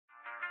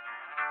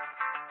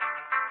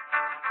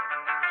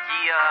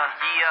This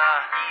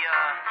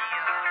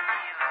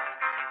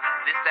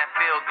that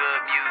feel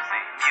good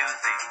music.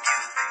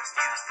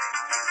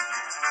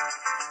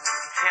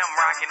 Tim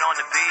rocking on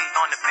the beat.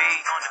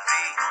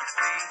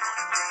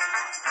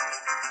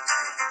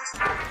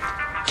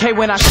 Okay,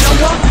 when I show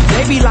up,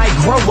 they be like,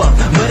 grow up.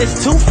 But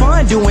it's too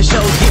fun doing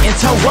shows, getting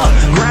toe up.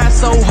 Grind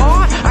so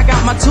hard, I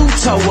got my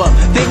two-toe up.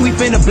 Think we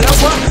finna blow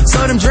up,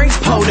 so them drinks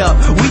pulled up.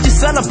 We just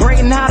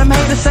celebrating how them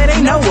haters say they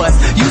know us.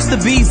 Used to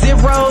be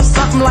zero,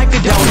 something like a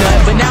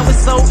donut. But now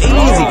it's so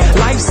easy,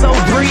 life's so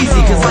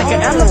breezy. Cause like an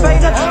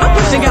elevator, I'm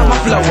pushing out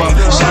my flow up.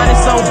 Shining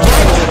so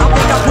bright, I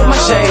think I put my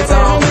shades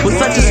on. With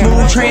such a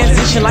smooth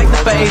transition like the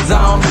fade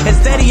zone. And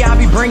steady, I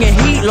be bringing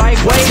heat like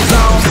waves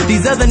on.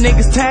 These other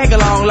niggas tag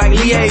along like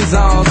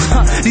liaisons.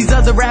 These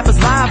other rappers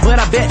lie, but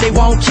I bet they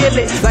won't kill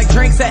it. Like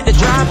drinks at the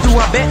drive-thru,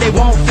 I bet they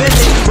won't feel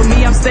it. For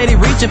me, I'm steady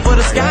reaching for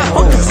the sky,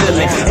 fuck the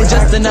ceiling. And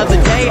just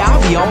another day,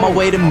 I'll be on my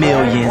way to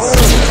millions.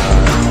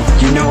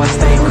 You know I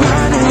stay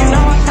grinding,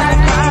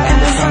 and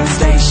the sun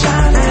stay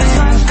shining.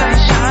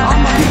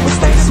 All my people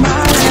stay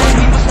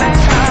smiling,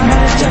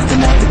 man, it's just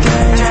another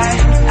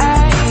day.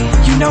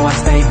 You know I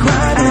stay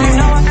grinding,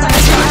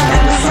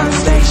 and the sun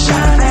stay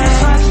shining.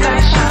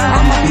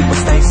 All my people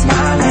stay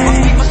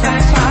smiling,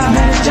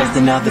 man, it's just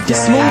another day.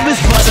 Smooth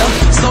as butter,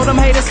 so them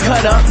haters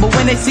cut up. But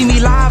when they see me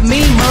live,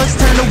 me mugs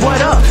turn to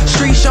what up.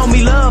 Street show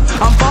me love,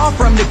 I'm far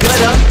from the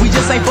gutter. We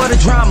just ain't for the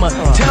drama,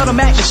 tell them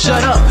act to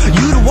shut up.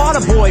 You the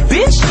water boy,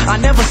 bitch, I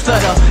never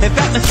stutter. In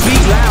fact, I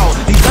speak loud,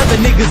 these other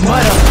niggas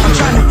mutter. I'm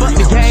trying to fuck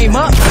the game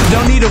up,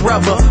 don't need a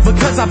rubber.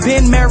 Because I've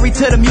been married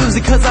to the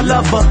music, cause I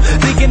love her.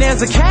 Thinking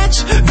there's a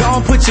catch? Go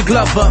on, put your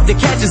glove up. The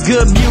catch is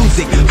good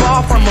music,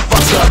 far from a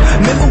fuck up.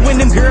 Remember when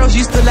them girls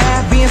used to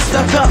laugh being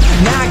stuck up?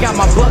 Now I got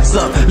my bucks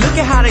up, look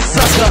at how they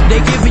suck up. They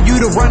giving you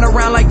to run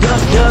around like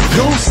duck,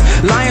 goose.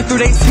 Lying through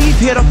their teeth,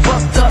 hear the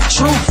fucked up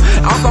truth.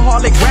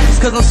 Alcoholic raps,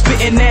 cause I'm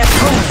spitting that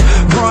proof.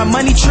 Growing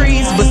money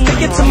trees, but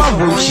sticking to my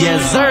roots,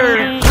 yes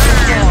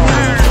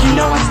sir.